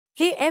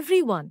Hey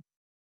everyone!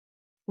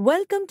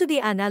 Welcome to the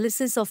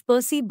analysis of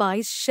Percy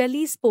Bysshe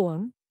Shelley's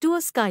poem, To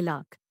a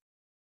Skylark.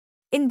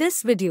 In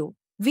this video,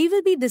 we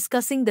will be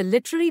discussing the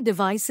literary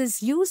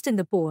devices used in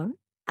the poem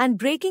and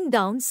breaking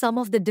down some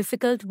of the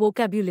difficult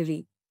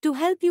vocabulary to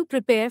help you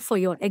prepare for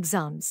your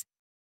exams.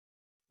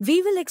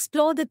 We will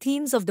explore the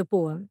themes of the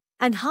poem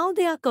and how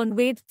they are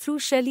conveyed through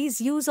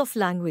Shelley's use of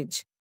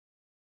language.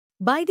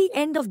 By the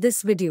end of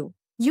this video,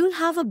 you'll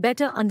have a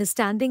better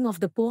understanding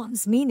of the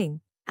poem's meaning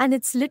and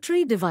its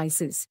literary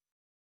devices.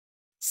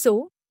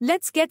 So,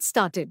 let's get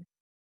started.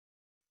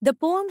 The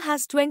poem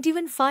has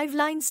 21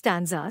 5-line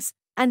stanzas,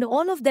 and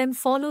all of them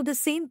follow the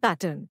same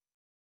pattern.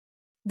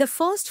 The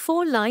first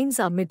 4 lines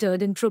are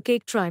metered in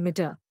trochaic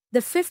trimeter,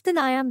 the fifth in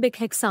iambic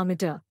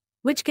hexameter,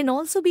 which can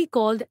also be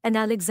called an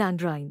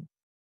alexandrine.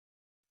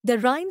 The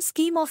rhyme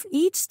scheme of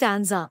each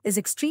stanza is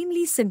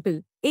extremely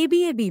simple,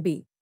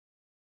 ABABB.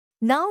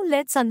 Now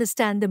let's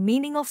understand the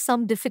meaning of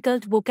some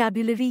difficult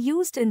vocabulary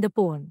used in the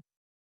poem.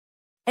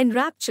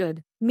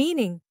 Enraptured,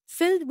 meaning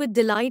filled with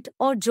delight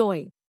or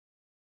joy.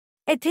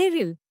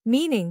 Ethereal,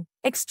 meaning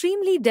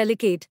extremely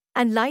delicate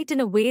and light in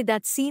a way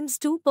that seems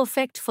too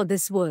perfect for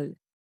this world.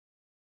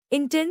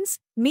 Intense,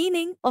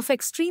 meaning of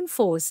extreme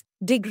force,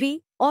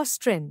 degree, or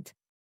strength.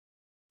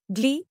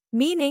 Glee,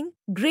 meaning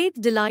great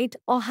delight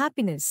or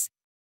happiness.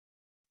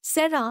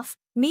 Seraph,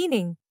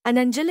 meaning an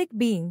angelic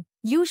being,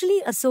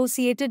 usually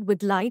associated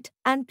with light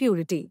and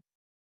purity.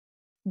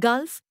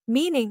 Gulf,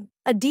 meaning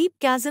a deep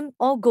chasm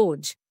or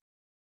gorge.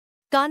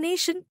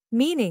 Carnation,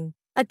 meaning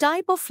a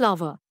type of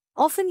flower,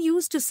 often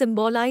used to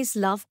symbolize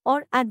love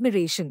or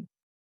admiration.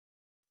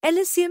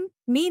 Elysium,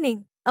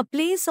 meaning a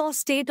place or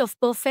state of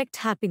perfect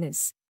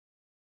happiness.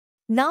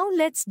 Now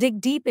let's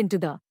dig deep into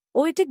the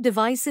poetic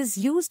devices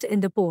used in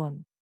the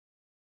poem.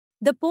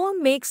 The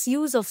poem makes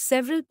use of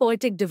several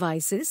poetic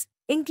devices,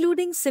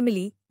 including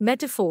simile,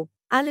 metaphor,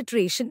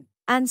 alliteration,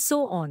 and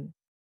so on.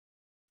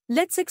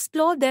 Let's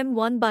explore them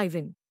one by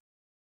one.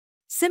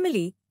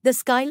 Simile, the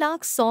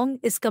Skylark's song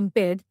is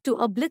compared to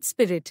a blitz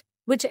spirit,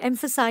 which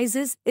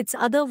emphasizes its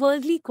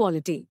otherworldly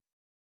quality.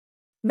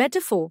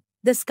 Metaphor,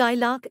 the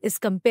Skylark is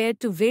compared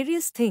to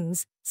various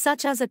things,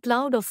 such as a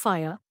cloud of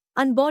fire,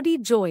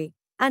 unbodied joy,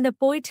 and a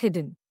poet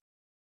hidden.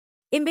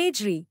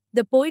 Imagery,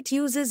 the poet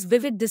uses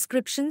vivid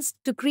descriptions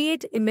to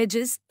create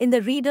images in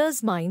the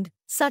reader's mind,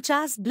 such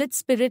as blitz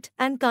spirit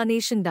and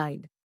carnation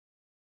dyed.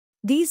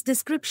 These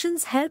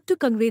descriptions help to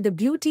convey the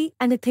beauty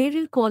and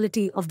ethereal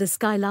quality of the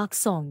Skylark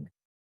song.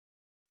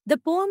 The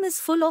poem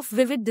is full of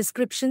vivid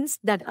descriptions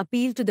that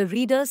appeal to the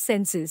reader's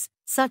senses,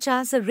 such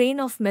as a rain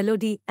of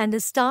melody and a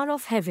star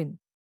of heaven.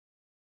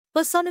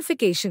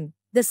 Personification,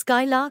 the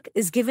Skylark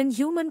is given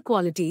human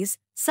qualities,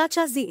 such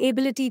as the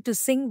ability to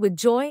sing with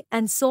joy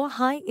and soar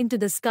high into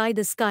the sky.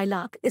 The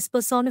Skylark is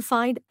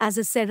personified as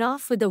a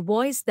seraph with a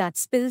voice that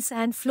spills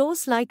and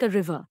flows like a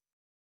river.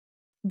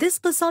 This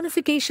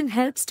personification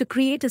helps to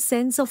create a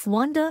sense of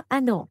wonder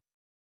and awe.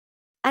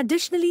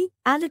 Additionally,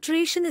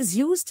 alliteration is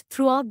used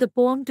throughout the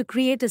poem to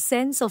create a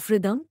sense of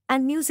rhythm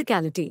and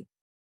musicality.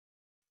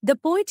 The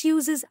poet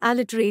uses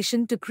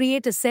alliteration to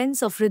create a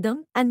sense of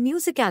rhythm and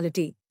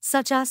musicality,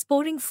 such as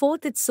pouring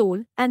forth its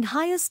soul and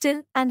higher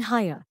still and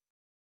higher.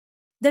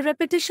 The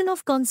repetition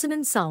of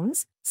consonant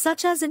sounds,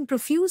 such as in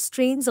profuse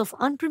strains of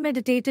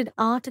unpremeditated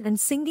art and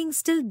singing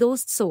still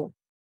dozed so.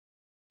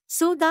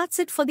 So that's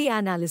it for the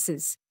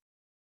analysis.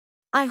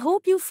 I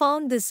hope you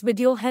found this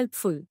video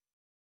helpful.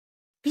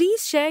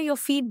 Please share your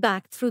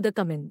feedback through the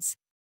comments.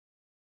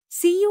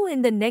 See you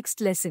in the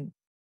next lesson.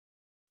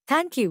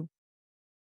 Thank you.